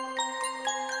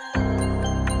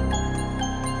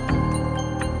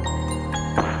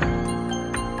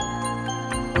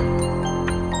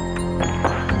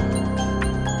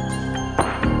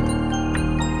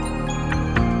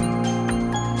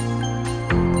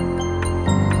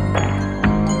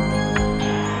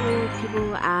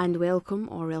welcome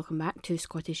or welcome back to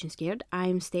Scottish and Scared.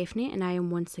 I'm Stephanie and I am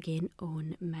once again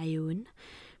on my own.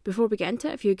 Before we get into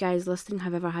it, if you guys listening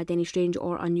have ever had any strange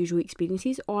or unusual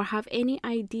experiences or have any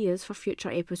ideas for future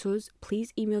episodes,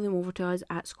 please email them over to us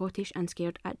at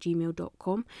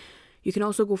scottishandscared@gmail.com. You can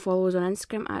also go follow us on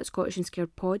Instagram at Scottish and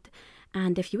Scared Pod,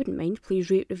 and if you wouldn't mind, please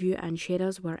rate, review and share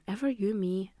us wherever you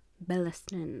may be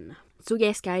listening. So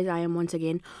yes guys, I am once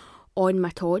again on my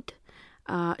Todd.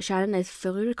 Shannon is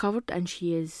fully recovered and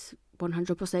she is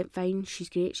 100% fine. She's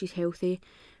great, she's healthy,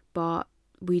 but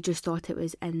we just thought it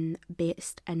was in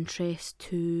best interest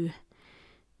to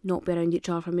not be around each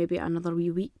other for maybe another wee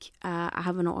week. I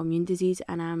have an autoimmune disease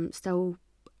and I'm still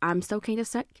kind of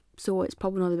sick, so it's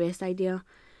probably not the best idea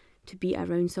to be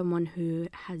around someone who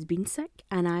has been sick,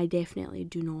 and I definitely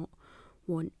do not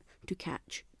want to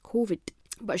catch COVID.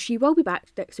 But she will be back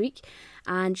next week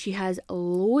and she has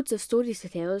loads of stories to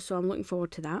tell us, so I'm looking forward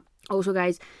to that. Also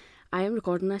guys, I am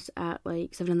recording this at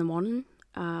like 7 in the morning,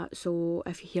 so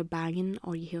if you hear banging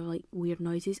or you hear like weird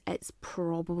noises, it's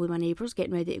probably my neighbours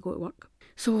getting ready to go to work.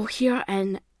 So here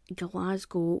in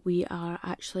Glasgow we are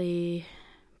actually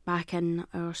back in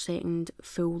our second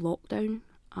full lockdown,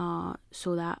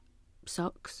 so that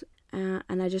sucks. And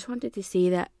I just wanted to say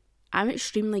that I'm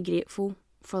extremely grateful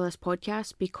for this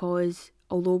podcast, because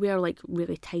although we are like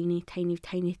really tiny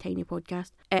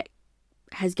podcast, it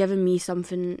has given me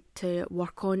something to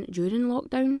work on during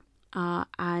lockdown.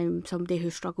 I'm somebody who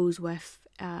struggles with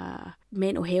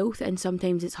mental health, and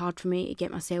sometimes it's hard for me to get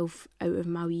myself out of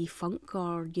my wee funk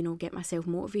or, you know, get myself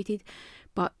motivated.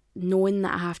 But knowing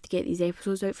that I have to get these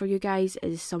episodes out for you guys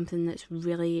is something that's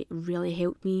really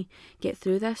helped me get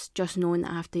through this. Just knowing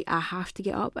that I have to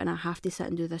get up and I have to sit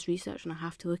and do this research and I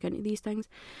have to look into these things,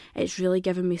 it's really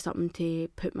given me something to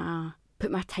put my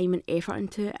time and effort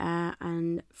into.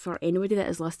 And for anybody that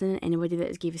is listening, anybody that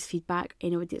has gave us feedback,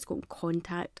 anybody that's got in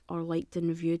contact or liked and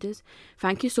reviewed us,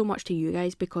 thank you so much to you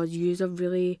guys, because you have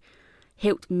really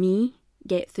helped me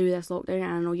get through this lockdown, and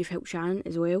I know you've helped Shannon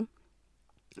as well.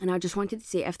 And I just wanted to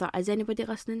say, if there is anybody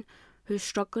listening who's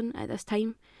struggling at this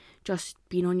time, just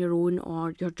being on your own,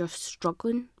 or you're just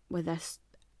struggling with this,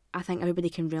 I think everybody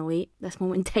can relate this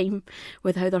moment in time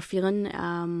with how they're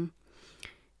feeling.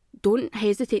 Don't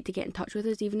hesitate to get in touch with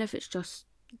us, even if it's just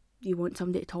you want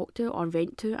somebody to talk to or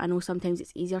vent to. I know sometimes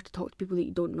it's easier to talk to people that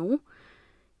you don't know.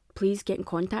 Please get in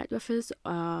contact with us.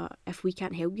 If we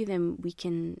can't help you, then we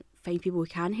can find people who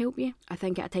can help you. I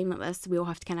think at a time like this, we all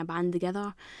have to kind of band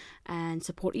together and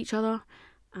support each other,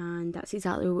 and that's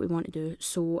exactly what we want to do.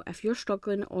 So if you're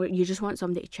struggling or you just want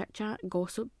somebody to chit chat,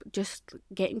 gossip, just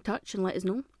get in touch and let us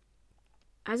know.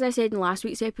 As I said in last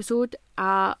week's episode,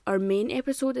 our main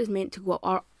episode is meant to go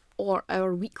up, or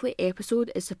our weekly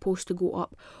episode is supposed to go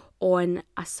up on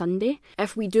a Sunday.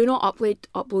 If we do not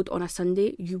upload on a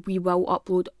Sunday, we will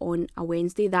upload on a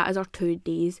Wednesday. That is our 2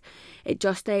 days. It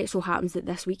just so happens that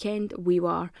this weekend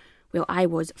I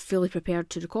was fully prepared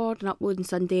to record and upload on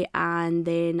Sunday, and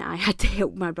then I had to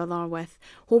help my brother with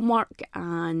homework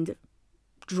and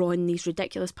drawing these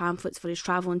ridiculous pamphlets for his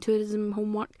travel and tourism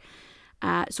homework.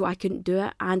 So I couldn't do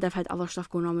it, and I've had other stuff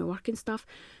going on with work and stuff.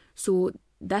 So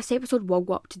this episode will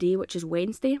go up today, which is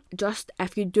Wednesday. Just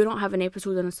if you do not have an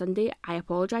episode on a Sunday, I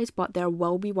apologise, but there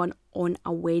will be one on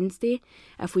a Wednesday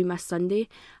if we miss Sunday.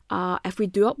 If we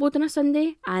do upload on a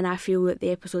Sunday and I feel that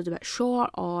the episode's a bit short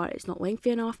or it's not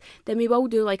lengthy enough, then we will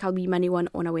do like a wee mini one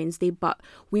on a Wednesday, but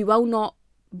we will not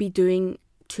be doing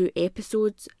 2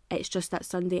 episodes. It's just that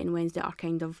Sunday and Wednesday are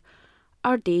kind of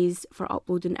our days for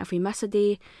uploading. If we miss a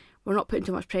day, we're not putting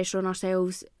too much pressure on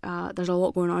ourselves. There's a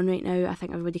lot going on right now. I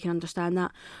think everybody can understand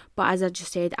that. But as I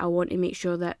just said, I want to make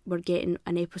sure that we're getting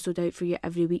an episode out for you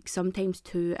every week, sometimes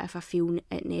 2 if I feel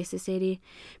it necessary,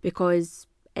 because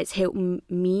it's helping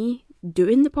me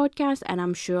doing the podcast, and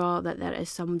I'm sure that there is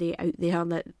somebody out there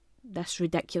that this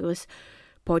ridiculous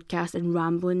podcast and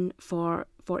rambling for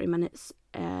 40 minutes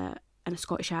in a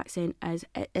Scottish accent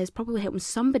is probably helping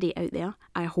somebody out there,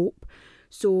 I hope.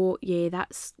 So yeah,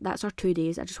 that's our 2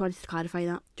 days. I just wanted to clarify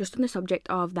that. Just on the subject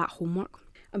of that homework,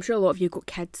 I'm sure a lot of you got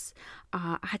kids.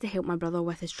 I had to help my brother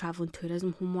with his travel and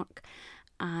tourism homework,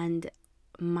 and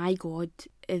my God,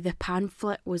 the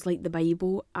pamphlet was like the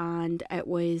Bible, and it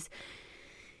was,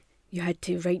 you had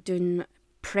to write down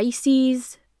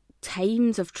prices,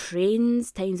 times of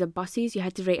trains, times of buses. You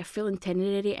had to write a full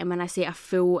itinerary, and when I say a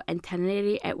full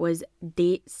itinerary, it was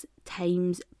dates,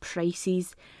 times,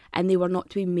 prices, and they were not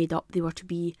to be made up. They were to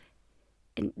be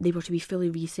fully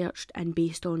researched and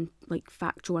based on like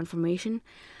factual information.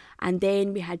 And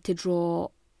then we had to draw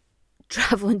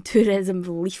travelling tourism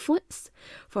leaflets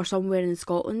for somewhere in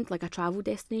Scotland, like a travel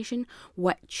destination,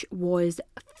 which was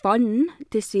fun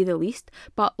to say the least.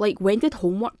 But like, when did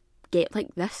homework get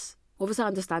like this? Obviously I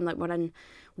understand like we're in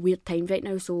weird times right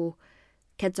now, so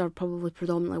kids are probably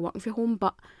predominantly working from home,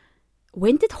 but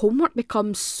when did homework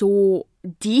become so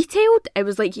detailed? It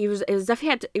was like it was as if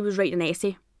he was writing an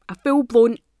essay, a full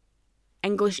blown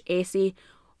English essay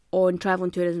on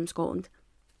travelling tourism Scotland.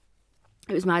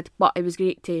 It was mad, but it was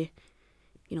great to,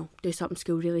 do something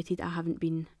school related. I haven't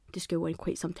been to school in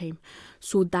quite some time,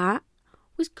 so that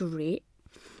was great.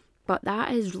 But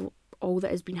that is all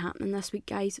that has been happening this week,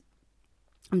 guys.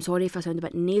 I'm sorry if I sound a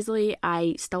bit nasally.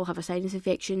 I still have a sinus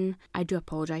infection. I do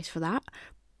apologise for that.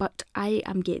 But I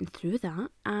am getting through that.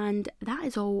 And that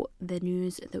is all the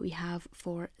news that we have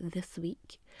for this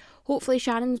week. Hopefully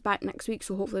Shannon's back next week,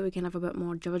 so hopefully we can have a bit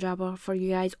more jibber jabber for you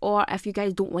guys. Or if you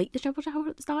guys don't like the jibber jabber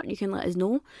at the start, you can let us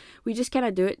know. We just kind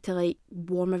of do it to like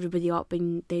warm everybody up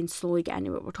and then slowly get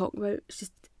into what we're talking about. It's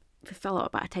just to fill out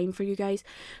a bit of time for you guys.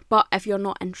 But if you're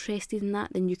not interested in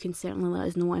that, then you can certainly let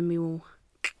us know and we will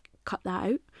cut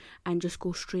that out and just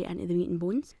go straight into the meat and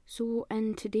bones. So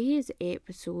in today's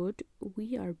episode,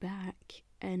 we are back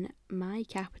in my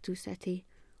capital city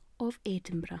of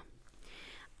Edinburgh,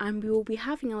 and we will be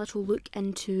having a little look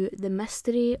into the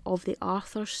mystery of the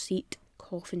Arthur's Seat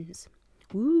coffins.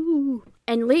 Woo!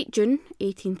 In late June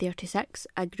 1836,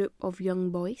 a group of young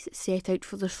boys set out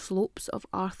for the slopes of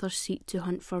Arthur's Seat to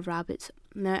hunt for rabbits.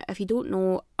 Now, if you don't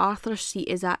know, Arthur's Seat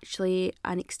is actually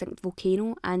an extinct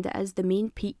volcano, and it is the main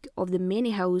peak of the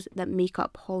many hills that make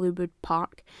up Hollywood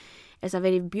Park. It's a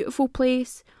very beautiful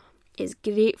place. It's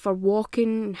great for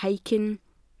walking and hiking.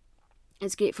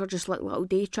 It's great for just like little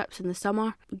day trips in the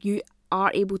summer. You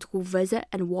are able to go visit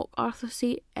and walk Arthur's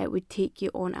Seat. It would take you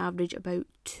on average about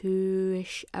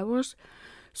 2-ish hours.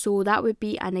 So that would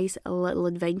be a nice little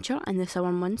adventure in the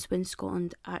summer months when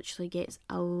Scotland actually gets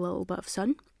a little bit of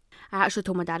sun. I actually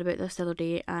told my dad about this the other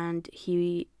day, and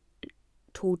he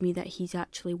told me that he's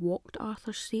actually walked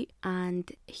Arthur's Seat,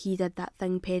 and he did that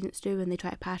thing parents do when they try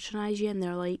to patronise you and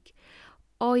they're like,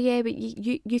 oh yeah, but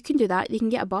you can do that, you can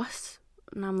get a bus.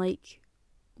 And I'm like,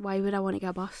 why would I want to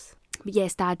get a bus? But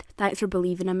yes, Dad, thanks for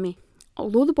believing in me.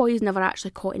 Although the boys never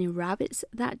actually caught any rabbits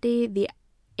that day, they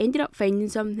ended up finding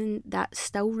something that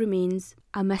still remains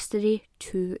a mystery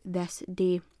to this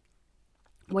day.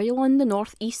 While on the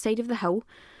north-east side of the hill,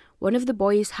 one of the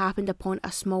boys happened upon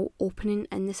a small opening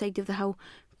in the side of the hill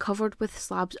covered with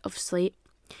slabs of slate.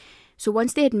 So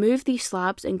once they had moved these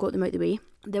slabs and got them out of the way,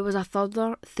 there was a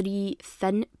further 3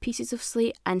 thin pieces of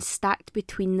slate, and stacked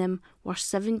between them were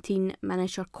 17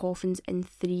 miniature coffins in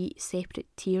 3 separate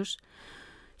tiers.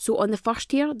 So on the first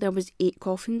tier there was 8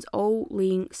 coffins, all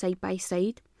laying side by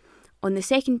side. On the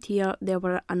second tier there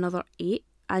were another 8,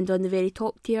 and on the very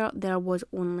top tier there was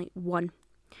only 1.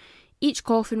 Each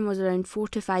coffin was around 4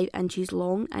 to 5 inches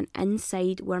long, and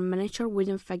inside were miniature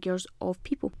wooden figures of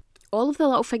people. All of the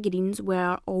little figurines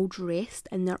were all dressed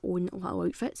in their own little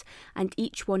outfits, and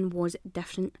each one was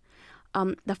different.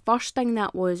 The first thing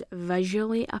that was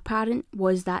visually apparent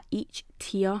was that each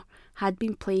tier had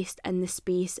been placed in the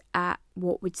space at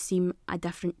what would seem a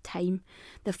different time.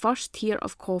 The first tier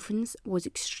of coffins was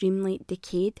extremely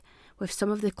decayed, with some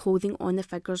of the clothing on the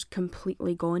figures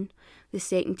completely gone. The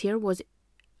second tier was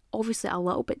obviously a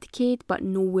little bit decayed, but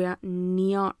nowhere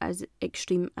near as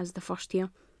extreme as the first tier.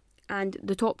 And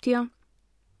the top tier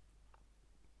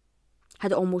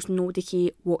had almost no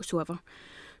decay whatsoever.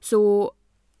 So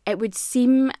it would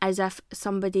seem as if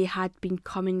somebody had been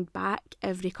coming back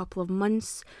every couple of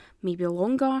months, maybe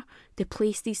longer, to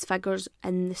place these figures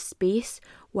in the space,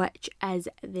 which is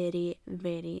very,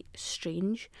 very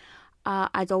strange.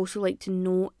 I'd also like to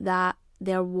note that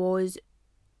there was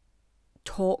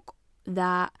talk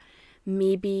that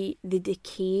maybe the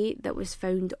decay that was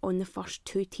found on the first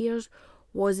 2 tiers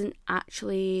wasn't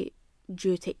actually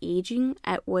due to aging,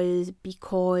 it was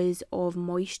because of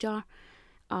moisture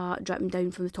dripping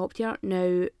down from the top tier.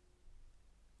 Now,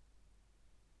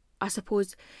 I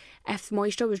suppose if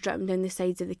moisture was dripping down the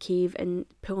sides of the cave and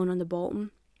pulling on the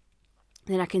bottom,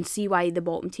 then I can see why the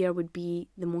bottom tier would be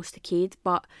the most decayed.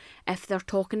 But if they're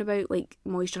talking about like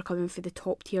moisture coming from the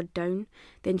top tier down,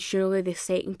 then surely the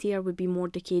second tier would be more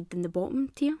decayed than the bottom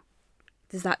tier.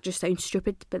 Does that just sound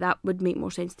stupid? But that would make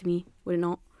more sense to me, would it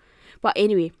not? But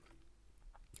anyway,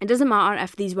 it doesn't matter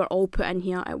if these were all put in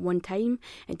here at one time.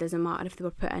 It doesn't matter if they were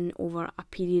put in over a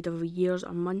period of years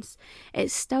or months.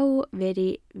 It's still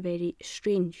very, very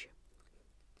strange.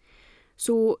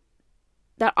 So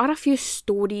there are a few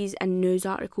stories and news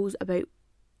articles about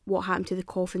what happened to the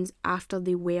coffins after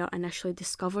they were initially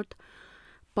discovered,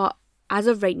 but As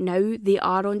of right now, they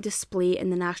are on display in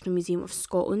the National Museum of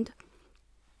Scotland,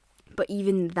 but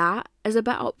even that is a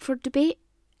bit up for debate.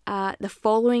 The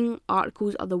following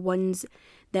articles are the ones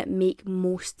that make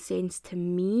most sense to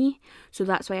me, so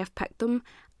that's why I've picked them.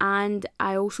 And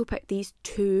I also picked these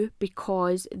two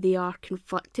because they are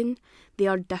conflicting, they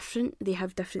are different, they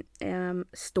have different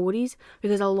stories,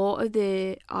 because a lot of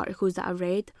the articles that I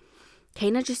read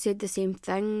kind of just said the same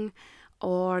thing,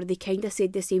 or they kind of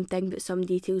said the same thing but some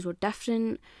details were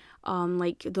different.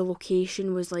 Like the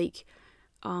location was like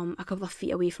a couple of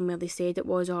feet away from where they said it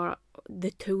was, or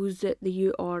the tools that they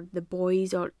used, or the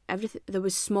boys, or everything. There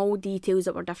was small details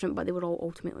that were different, but they were all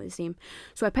ultimately the same.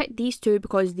 So I picked these two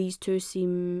because these two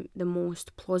seem the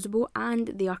most plausible, and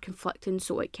they are conflicting,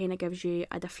 so it kind of gives you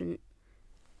a different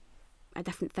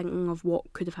thinking of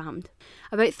what could have happened.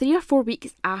 About 3 or 4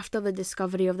 weeks after the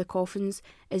discovery of the coffins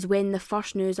is when the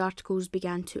first news articles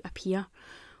began to appear.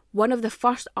 One of the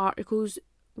first articles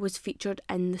was featured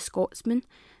in The Scotsman.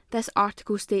 This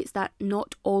article states that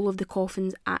not all of the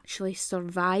coffins actually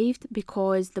survived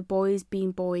because the boys,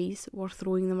 being boys, were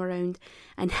throwing them around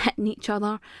and hitting each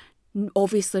other,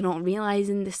 obviously not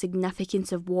realising the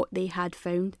significance of what they had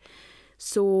found.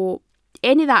 So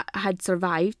any that had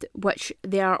survived, which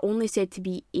there are only said to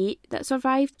be 8 that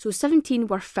survived, so 17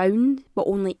 were found but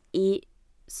only 8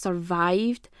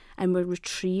 survived and were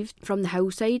retrieved from the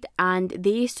hillside, and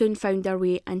they soon found their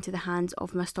way into the hands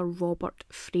of Mr. Robert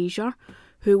Fraser,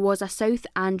 who was a South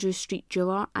Andrew Street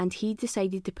jeweller, and he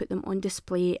decided to put them on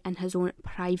display in his own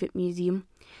private museum.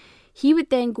 He would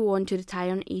then go on to retire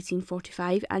in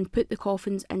 1845 and put the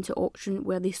coffins into auction,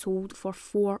 where they sold for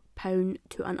 £4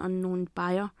 to an unknown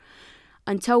buyer,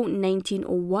 until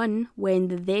 1901, when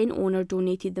the then owner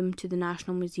donated them to the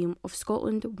National Museum of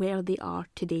Scotland, where they are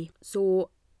today.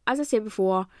 So, as I said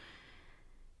before,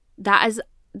 there is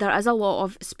a lot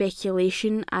of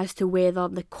speculation as to whether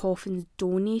the coffins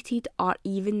donated are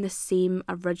even the same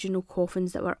original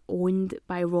coffins that were owned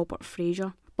by Robert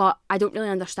Fraser. But I don't really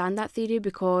understand that theory,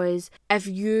 because if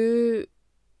you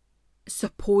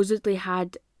supposedly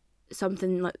had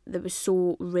something that was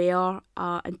so rare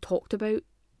and talked about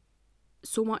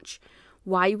so much,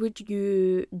 why would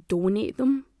you donate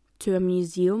them to a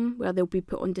museum where they'll be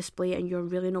put on display and you're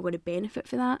really not going to benefit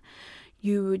for that?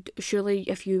 You would surely,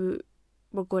 if you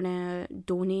were going to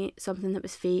donate something that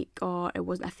was fake or it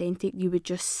wasn't authentic, you would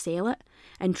just sell it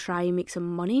and try and make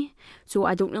some money. So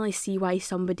I don't really see why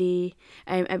somebody,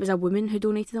 it was a woman who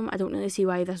donated them, I don't really see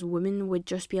why this woman would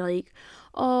just be like,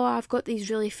 oh, I've got these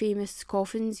really famous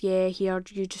coffins, yeah, here,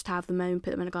 you just have them out and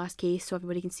put them in a glass case so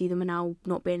everybody can see them, and I'll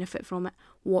not benefit from it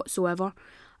whatsoever.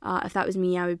 If that was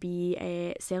me, I would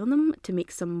be selling them to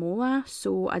make some moolah,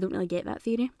 so I don't really get that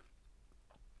theory.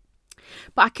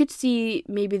 But I could see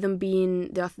maybe them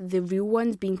being, the real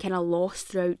ones being kind of lost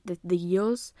throughout the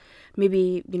years,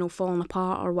 maybe, falling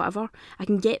apart or whatever. I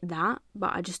can get that,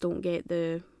 but I just don't get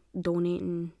the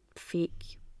donating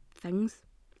fake things.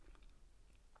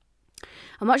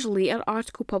 A much later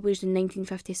article published in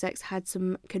 1956 had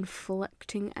some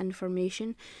conflicting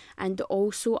information and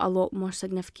also a lot more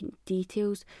significant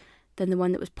details than the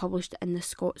one that was published in The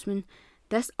Scotsman.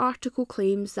 This article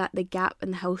claims that the gap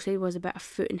in the hillside was about 1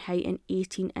 foot in height and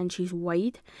 18 inches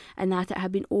wide, and that it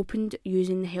had been opened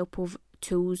using the help of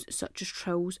tools such as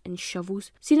trowels and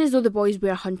shovels. Seeing as though the boys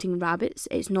were hunting rabbits,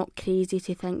 it's not crazy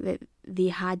to think that they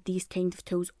had these kind of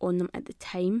tools on them at the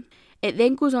time. It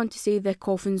then goes on to say the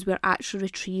coffins were actually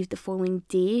retrieved the following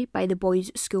day by the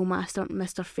boys' schoolmaster,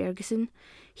 Mr. Ferguson.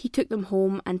 He took them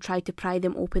home and tried to pry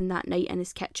them open that night in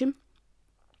his kitchen.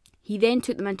 He then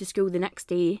took them into school the next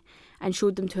day and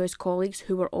showed them to his colleagues,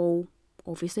 who were all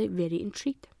obviously very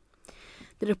intrigued.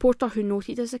 The reporter who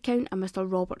noted this account, a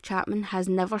Mr. Robert Chapman, has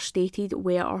never stated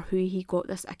where or who he got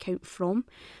this account from,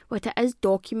 but it is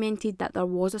documented that there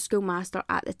was a schoolmaster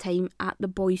at the time at the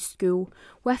boys' school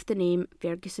with the name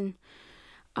Ferguson.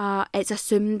 It's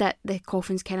assumed that the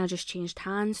coffins kind of just changed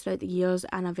hands throughout the years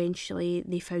and eventually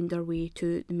they found their way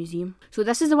to the museum. So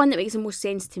this is the one that makes the most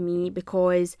sense to me,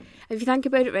 because if you think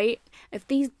about it, right, if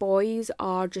these boys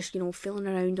are just, fooling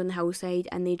around on the hillside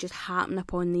and they just happen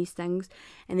upon these things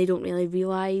and they don't really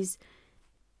realise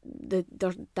that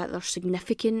they're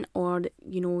significant, or,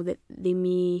 that they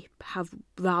may have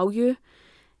value,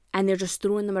 and they're just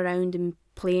throwing them around and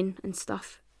playing and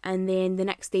stuff. And then the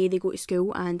next day they go to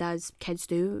school, and as kids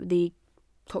do, they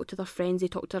talk to their friends, they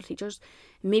talk to their teachers.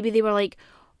 Maybe they were like,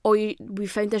 oh, we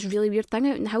found this really weird thing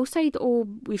out in the hillside. Oh,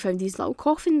 we found these little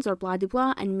coffins, or blah, blah,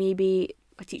 blah. And maybe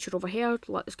a teacher overheard,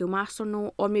 let the schoolmaster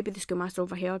know, or maybe the schoolmaster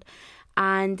overheard.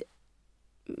 And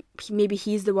maybe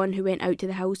he's the one who went out to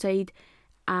the hillside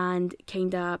and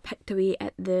kind of picked away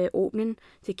at the opening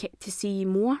to see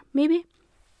more, maybe.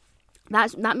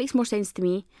 That makes more sense to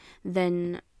me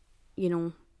than,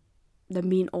 them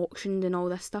being auctioned and all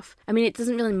this stuff. I mean, it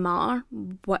doesn't really matter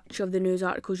which of the news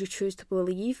articles you choose to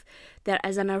believe. There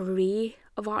is an array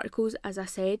of articles, as I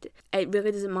said. It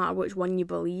really doesn't matter which one you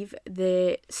believe.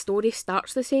 The story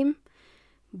starts the same.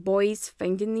 Boys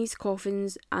finding these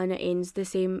coffins, and it ends the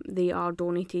same. They are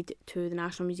donated to the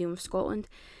National Museum of Scotland.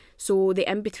 So the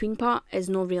in-between part is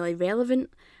not really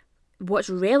relevant. What's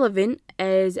relevant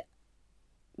is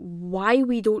why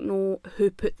we don't know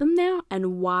who put them there,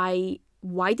 and why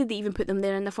did they even put them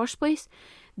there in the first place.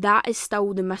 That is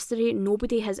still the mystery.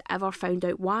 Nobody has ever found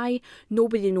out why.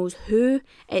 Nobody knows who.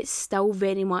 It's still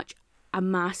very much a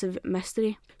massive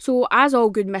mystery. So as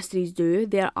all good mysteries do,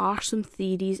 there are some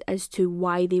theories as to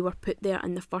why they were put there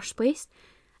in the first place.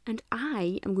 And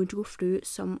I am going to go through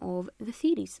some of the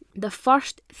theories. The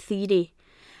first theory,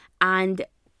 and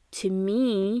to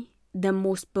me, the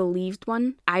most believed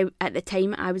one, at the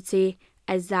time I would say,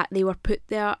 is that they were put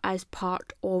there as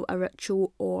part of a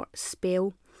ritual or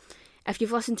spell. If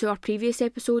you've listened to our previous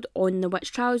episode on the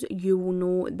witch trials, you will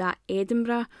know that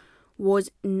Edinburgh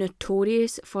was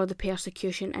notorious for the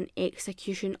persecution and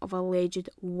execution of alleged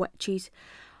witches.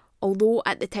 Although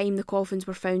at the time the coffins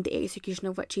were found, the execution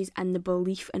of witches and the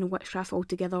belief in witchcraft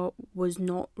altogether was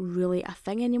not really a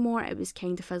thing anymore. It was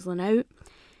kind of fizzling out.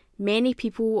 Many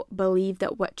people believed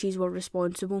that witches were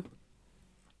responsible.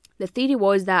 The theory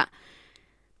was that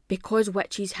because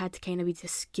witches had to kind of be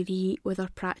discreet with their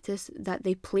practice, that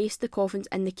they placed the coffins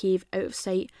in the cave out of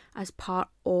sight as part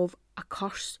of a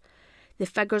curse. The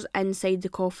figures inside the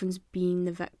coffins being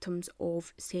the victims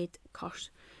of said curse.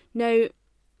 Now,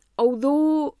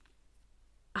 although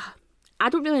I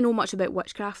don't really know much about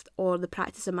witchcraft or the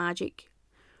practice of magic,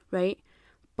 right?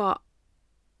 But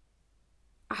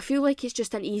I feel like it's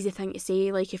just an easy thing to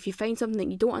say. Like, if you find something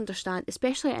that you don't understand,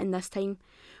 especially in this time,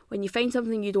 when you find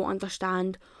something you don't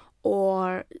understand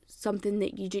or something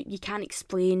that you can't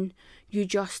explain, you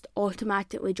just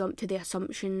automatically jump to the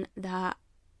assumption that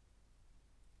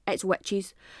it's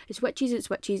witches. It's witches,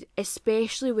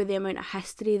 especially with the amount of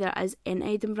history there is in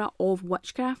Edinburgh of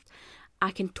witchcraft. I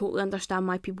can totally understand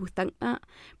why people think that,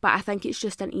 but I think it's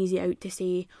just an easy out to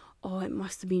say, oh, it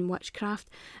must have been witchcraft.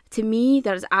 To me,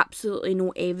 there's absolutely no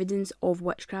evidence of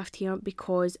witchcraft here,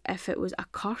 because if it was a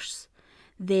curse,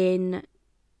 then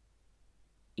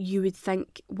you would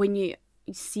think when you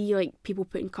see like people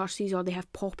putting curses or they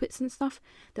have poppets and stuff,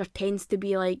 there tends to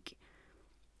be like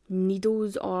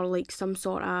needles or like some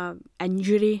sort of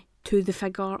injury to the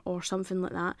figure or something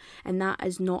like that, and that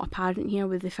is not apparent here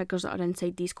with the figures that are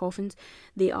inside these coffins.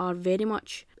 They are very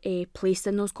much placed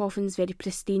in those coffins, very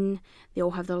pristine. They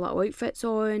all have their little outfits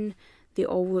on. They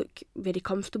all look very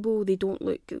comfortable. They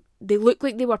look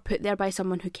like they were put there by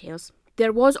someone who cares.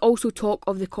 There was also talk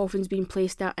of the coffins being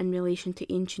placed there in relation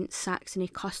to ancient Saxony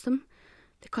custom.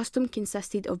 The custom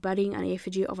consisted of burying an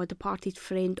effigy of a departed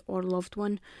friend or loved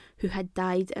one who had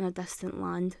died in a distant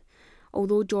land.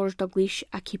 Although George Dalgleish,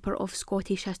 a keeper of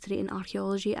Scottish history and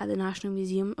archaeology at the National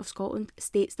Museum of Scotland,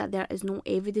 states that there is no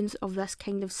evidence of this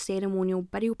kind of ceremonial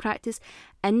burial practice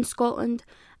in Scotland,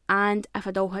 and if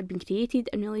a doll had been created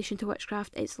in relation to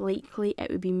witchcraft, it's likely it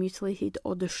would be mutilated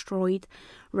or destroyed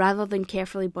rather than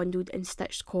carefully bundled in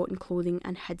stitched cotton clothing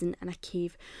and hidden in a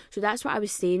cave. So that's what I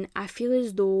was saying. I feel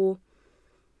as though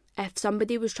if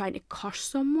somebody was trying to curse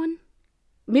someone,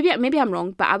 maybe I'm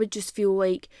wrong, but I would just feel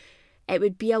like it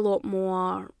would be a lot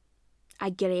more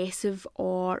aggressive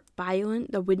or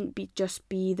violent. There wouldn't just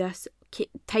be this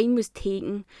time was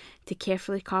taken to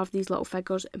carefully carve these little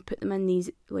figures and put them in these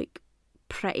like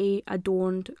pretty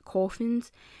adorned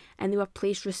coffins, and they were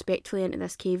placed respectfully into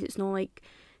this cave. It's not like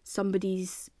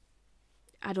somebody's,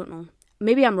 I don't know,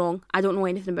 maybe I'm wrong, I don't know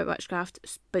anything about witchcraft,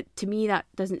 but to me that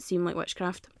doesn't seem like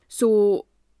witchcraft. So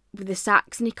with the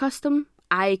Saxony custom,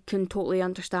 I can totally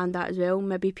understand that as well.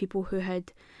 Maybe people who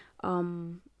had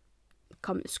come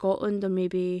to Scotland, or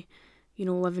maybe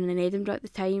living in Edinburgh at the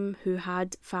time, who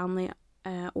had family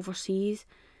overseas,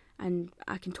 and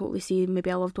I can totally see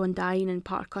maybe a loved one dying and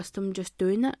part of custom just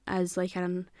doing it as like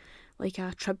a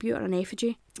tribute or an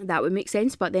effigy. That would make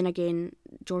sense, but then again,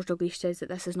 George Dalgleish says that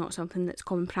this is not something that's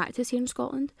common practice here in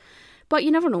Scotland. But you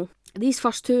never know. These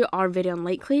first two are very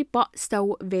unlikely, but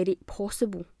still very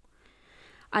possible.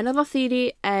 Another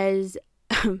theory is,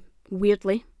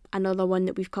 weirdly, another one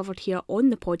that we've covered here on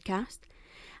the podcast,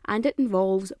 and it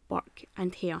involves Burke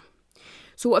and Hare.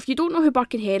 So if you don't know who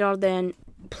Burke and Hare are, then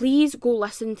please go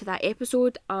listen to that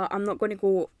episode. I'm not going to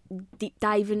go deep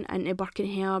diving into Burke and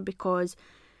Hare because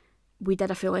we did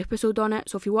a full episode on it.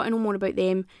 So if you want to know more about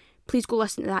them, please go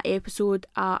listen to that episode.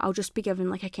 I'll just be giving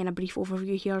like a kind of brief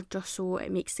overview here just so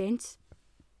it makes sense.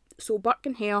 So Burke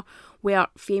and Hare were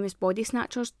famous body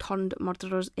snatchers turned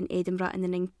murderers in Edinburgh in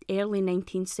the early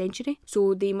 19th century.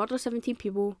 So they murdered 17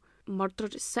 people,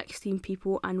 murdered 16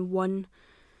 people, and one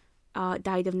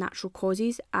died of natural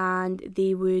causes, and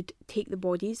they would take the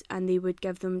bodies and they would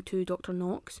give them to Dr.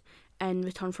 Knox in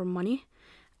return for money,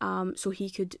 so he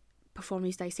could perform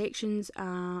his dissections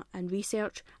and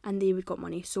research, and they would got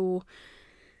money. So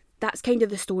that's kind of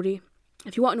the story.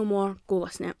 If you want to know more, go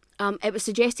listen to it. It was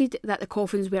suggested that the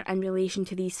coffins were in relation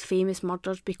to these famous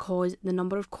murders because the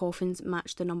number of coffins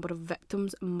matched the number of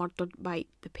victims murdered by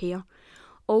the pair.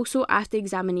 Also, after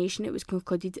examination, it was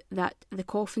concluded that the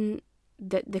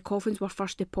coffins were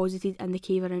first deposited in the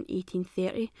cave around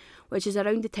 1830, which is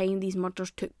around the time these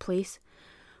murders took place.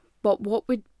 But what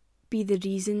would be the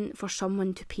reason for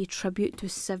someone to pay tribute to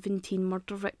 17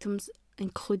 murder victims,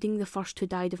 including the first who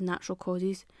died of natural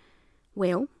causes?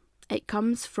 Well, it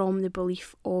comes from the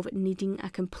belief of needing a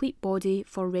complete body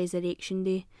for Resurrection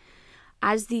Day.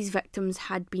 As these victims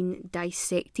had been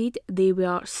dissected, they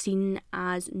were seen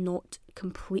as not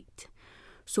complete.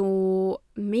 So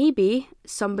maybe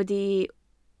somebody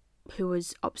who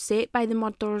was upset by the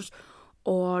murders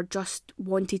or just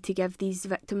wanted to give these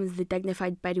victims the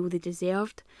dignified burial they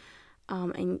deserved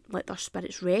and let their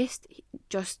spirits rest,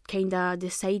 just kind of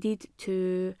decided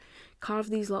to carve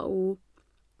these little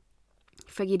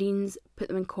figurines, put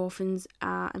them in coffins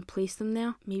and place them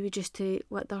there, maybe just to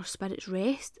let their spirits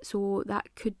rest. So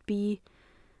that could be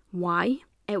why.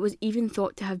 It was even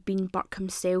thought to have been Burke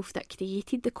himself that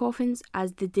created the coffins,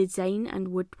 as the design and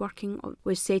woodworking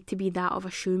was said to be that of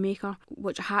a shoemaker,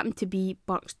 which happened to be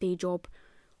Burke's day job,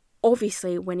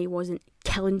 obviously when he wasn't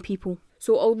killing people.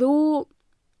 So although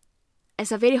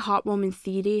it's a very heartwarming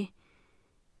theory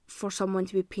for someone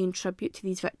to be paying tribute to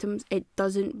these victims, it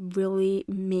doesn't really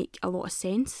make a lot of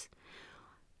sense.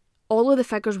 All of the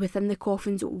figures within the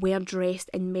coffins were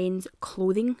dressed in men's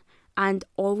clothing and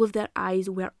all of their eyes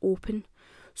were open.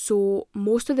 So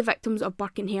most of the victims of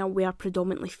Burke and Hare were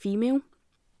predominantly female,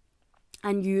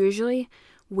 and usually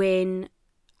when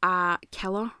a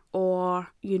killer or,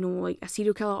 like a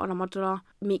serial killer or a murderer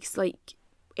makes like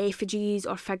effigies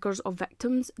or figures of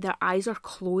victims, their eyes are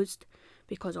closed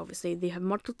because obviously they have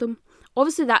murdered them.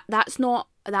 Obviously that's not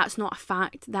a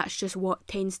fact, that's just what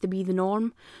tends to be the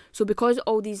norm. So because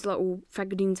all these little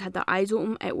figurines had their eyes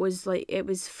open, it was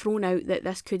thrown out that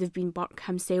this could have been Burke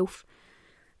himself,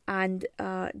 and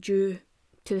due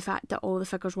to the fact that all the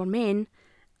figures were men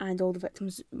and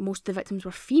most of the victims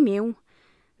were female,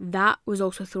 that was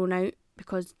also thrown out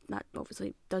because that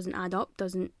obviously doesn't add up,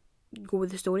 doesn't go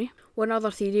with the story. One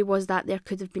other theory was that there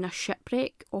could have been a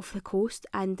shipwreck off the coast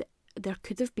and there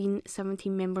could have been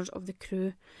 17 members of the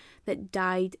crew that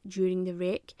died during the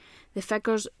wreck. The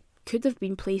figures could have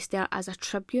been placed there as a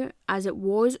tribute, as it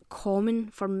was common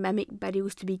for mimic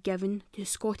burials to be given to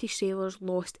Scottish sailors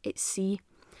lost at sea.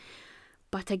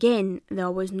 But again, there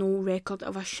was no record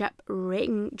of a ship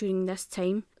wrecking during this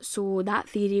time, so that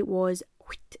theory was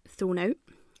thrown out.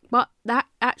 But that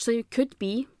actually could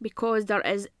be because there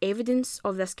is evidence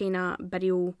of this kind of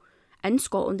burial in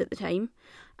Scotland at the time,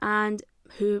 and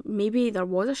maybe there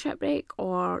was a shipwreck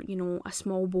or, a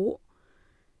small boat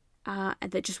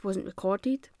that just wasn't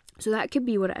recorded. So that could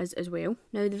be what it is as well.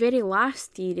 Now, the very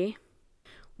last theory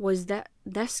was that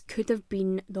this could have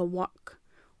been the work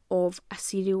of a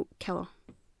serial killer.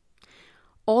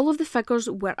 All of the figures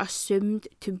were assumed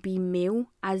to be male,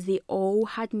 as they all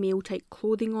had male-type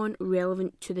clothing on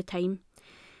relevant to the time.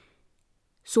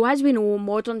 So as we know,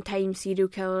 modern time serial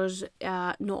killers,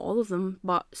 not all of them,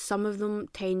 but some of them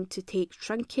tend to take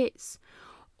trinkets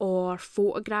or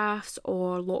photographs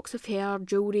or locks of hair,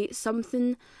 jewellery,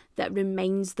 something that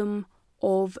reminds them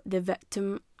of the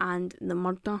victim and the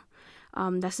murder.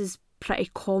 This is pretty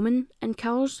common in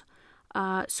killers.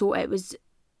 So it was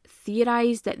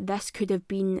theorised that this could have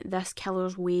been this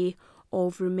killer's way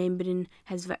of remembering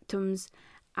his victims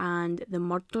and the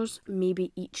murders.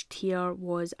 Maybe each tier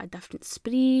was a different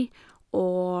spree,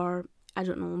 or I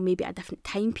don't know, maybe a different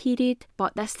time period.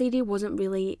 But this theory wasn't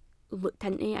really looked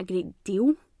into a great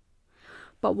deal.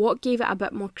 But what gave it a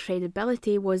bit more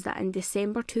credibility was that in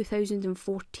December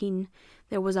 2014,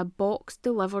 there was a box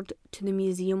delivered to the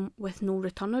museum with no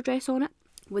return address on it.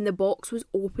 When the box was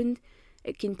opened,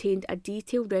 it contained a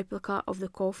detailed replica of the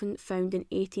coffin found in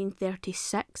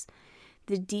 1836.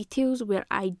 The details were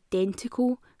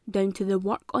identical down to the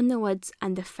work on the lids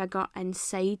and the figure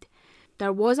inside.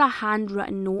 There was a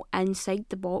handwritten note inside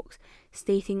the box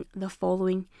stating the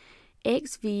following: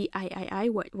 XVIII,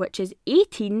 which is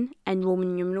 18 in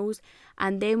Roman numerals,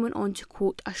 and then went on to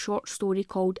quote a short story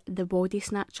called The Body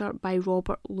Snatcher by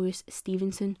Robert Louis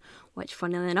Stevenson, which,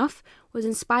 funnily enough, was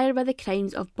inspired by the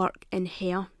crimes of Burke and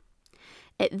Hare.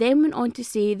 It then went on to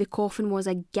say the coffin was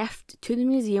a gift to the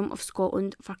Museum of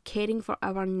Scotland for caring for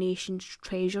our nation's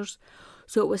treasures,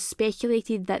 so it was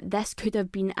speculated that this could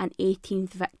have been an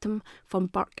 18th victim from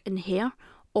Burke and Hare,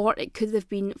 or it could have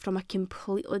been from a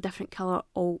completely different killer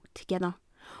altogether.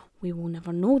 We will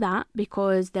never know that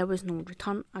because there was no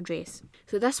return address.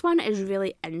 So this one is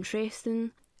really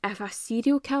interesting. If a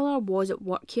serial killer was at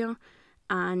work here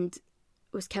and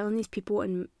was killing these people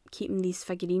and keeping these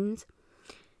figurines,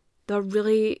 they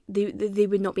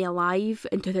would not be alive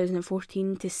in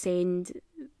 2014 to send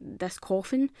this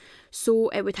coffin. So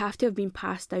it would have to have been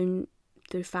passed down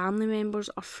through family members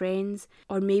or friends,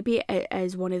 or maybe it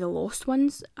is one of the lost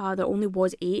ones. There only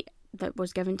was 8 that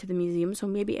was given to the museum, so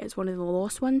maybe it's one of the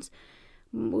lost ones.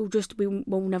 We'll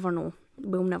never know.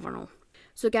 We'll never know.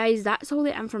 So guys, that's all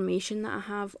the information that I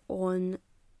have on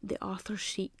the Arthur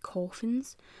Street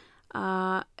coffins.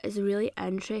 It's a really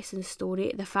interesting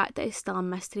story. The fact that it's still a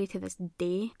mystery to this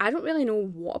day. I don't really know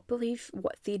what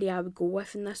theory I would go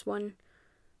with in this one.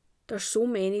 There's so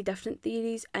many different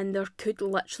theories, and there could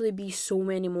literally be so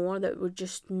many more that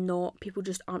people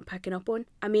just aren't picking up on.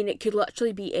 I mean, it could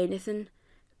literally be anything.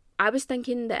 I was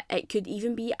thinking that it could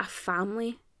even be a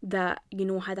family that,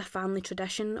 had a family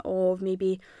tradition of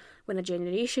maybe when a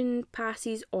generation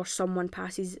passes or someone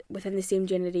passes within the same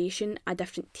generation, a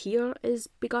different tier is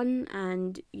begun,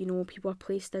 and, people are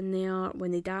placed in there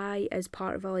when they die as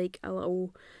part of a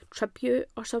little tribute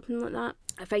or something like that.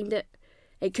 I find it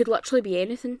could literally be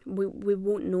anything. We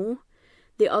won't know.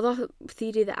 The other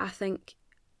theory that I think,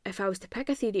 if I was to pick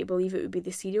a theory to believe, it would be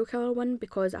the serial killer one,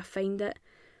 because I find it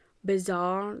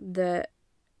bizarre that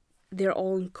they're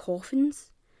all in coffins.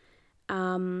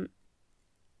 The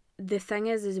thing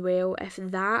is as well, if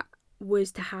that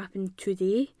was to happen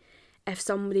today, if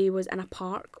somebody was in a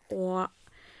park or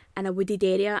in a wooded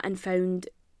area and found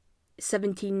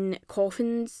 17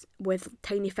 coffins with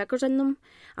tiny figures in them,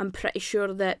 I'm pretty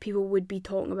sure that people would be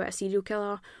talking about a serial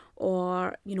killer,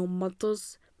 or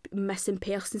murders, missing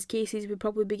persons cases would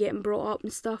probably be getting brought up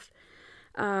and stuff.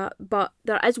 But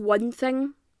there is one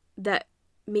thing that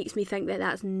makes me think that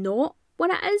that's not what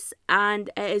it is,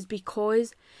 and it is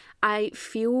because I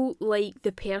feel like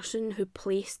the person who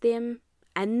placed them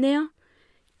in there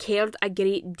cared a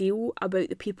great deal about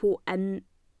the people in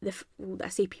the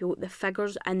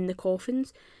figures in the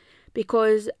coffins,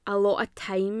 because a lot of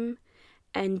time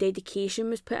and dedication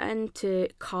was put into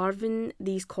carving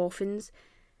these coffins,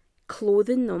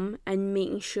 clothing them, and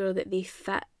making sure that they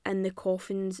fit in the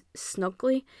coffins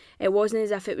snugly. It wasn't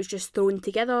as if it was just thrown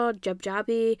together,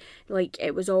 jibby, like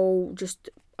it was all just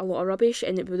a lot of rubbish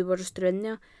and they were just thrown in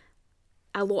there.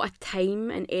 A lot of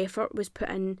time and effort was put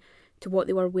in to what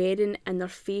they were wearing and their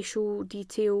facial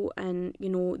detail and,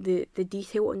 the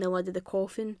detail on the lid of the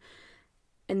coffin.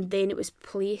 And then it was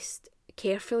placed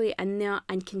carefully in there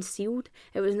and concealed.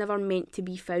 It was never meant to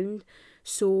be found.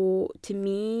 So to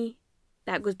me,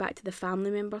 that goes back to the family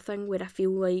member thing, where I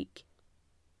feel like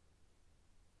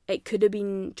it could have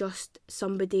been just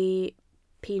somebody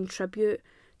paying tribute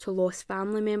to lost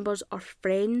family members or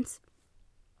friends.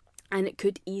 And it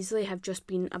could easily have just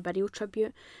been a burial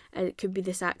tribute. It could be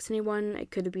the Saxony one.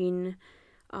 It could have been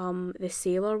the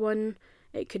sailor one.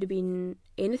 It could have been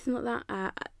anything like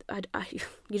that.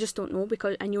 You just don't know,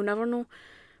 and you'll never know.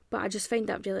 But I just find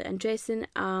that really interesting.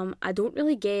 I don't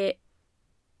really get,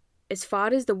 as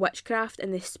far as the witchcraft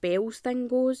and the spells thing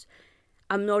goes,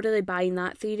 I'm not really buying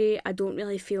that theory. I don't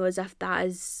really feel as if that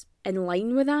is in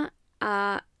line with that.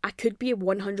 I could be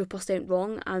 100%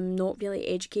 wrong. I'm not really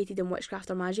educated in witchcraft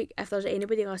or magic. If there's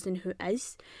anybody listening who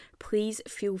is, please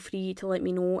feel free to let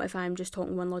me know if I'm just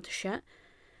talking one lot of shit.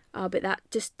 But that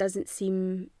just doesn't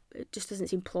seem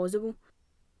plausible.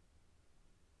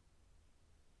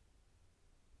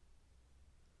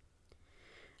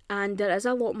 And there is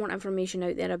a lot more information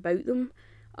out there about them.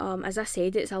 As I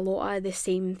said, it's a lot of the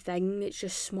same thing. It's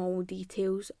just small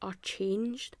details are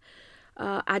changed.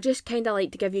 I just kind of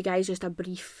like to give you guys just a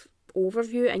brief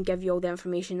overview and give you all the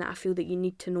information that I feel that you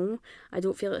need to know. I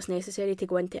don't feel it's necessary to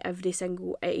go into every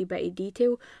single itty bitty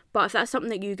detail, but if that's something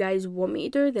that you guys want me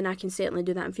to do, then I can certainly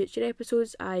do that in future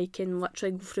episodes. I can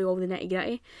literally go through all the nitty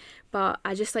gritty, but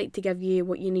I just like to give you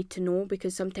what you need to know,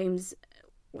 because sometimes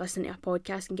listening to a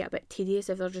podcast can get a bit tedious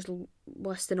if they're just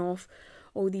listing off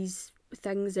all these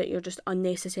things that you're just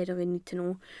unnecessarily need to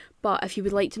know. But if you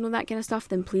would like to know that kind of stuff,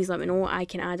 then please let me know. I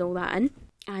can add all that in.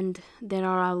 And there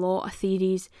are a lot of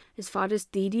theories. As far as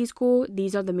theories go,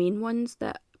 these are the main ones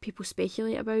that people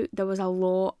speculate about. There was a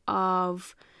lot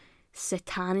of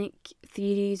satanic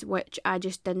theories which I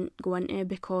just didn't go into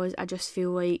because I just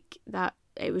feel like that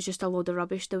it was just a load of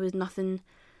rubbish. There was nothing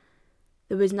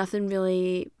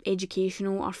really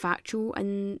educational or factual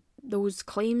in those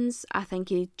claims. I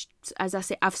think as I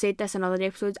say, I've said this in other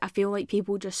episodes, I feel like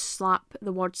people just slap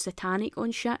the word satanic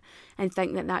on shit and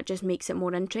think that just makes it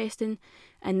more interesting,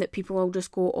 and that people will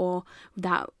just go,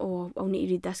 I'll need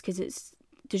to read this because it's,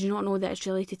 did you not know that it's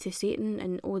related to Satan?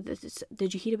 And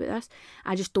did you hear about this?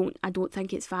 I don't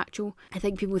think it's factual. I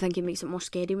think people think it makes it more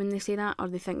scary when they say that, or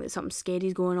they think that something scary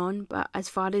is going on. But as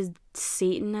far as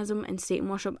Satanism and Satan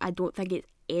worship, I don't think it's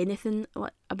anything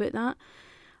about that.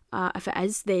 If it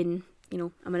is, then,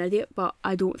 I'm an idiot, but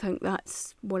I don't think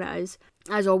that's what it is.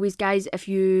 As always, guys, if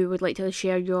you would like to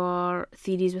share your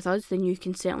theories with us, then you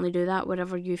can certainly do that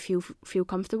wherever you feel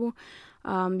comfortable.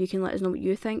 You can let us know what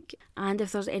you think, and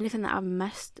if there's anything that I've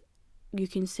missed, you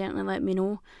can certainly let me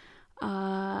know.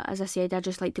 As I said, I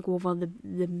just like to go over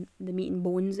the meat and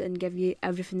bones and give you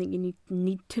everything that you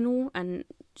need to know, and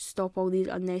stop all these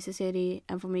unnecessary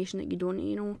information that you don't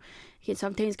need to know. It can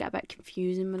sometimes get a bit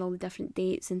confusing with all the different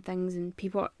dates and things, and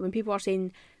when people are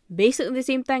saying basically the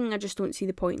same thing, I just don't see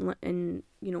the point in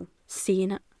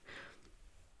saying it.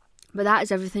 But that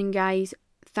is everything, guys.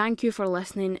 Thank you for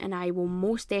listening, and I will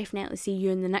most definitely see you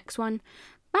in the next one.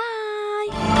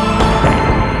 Bye!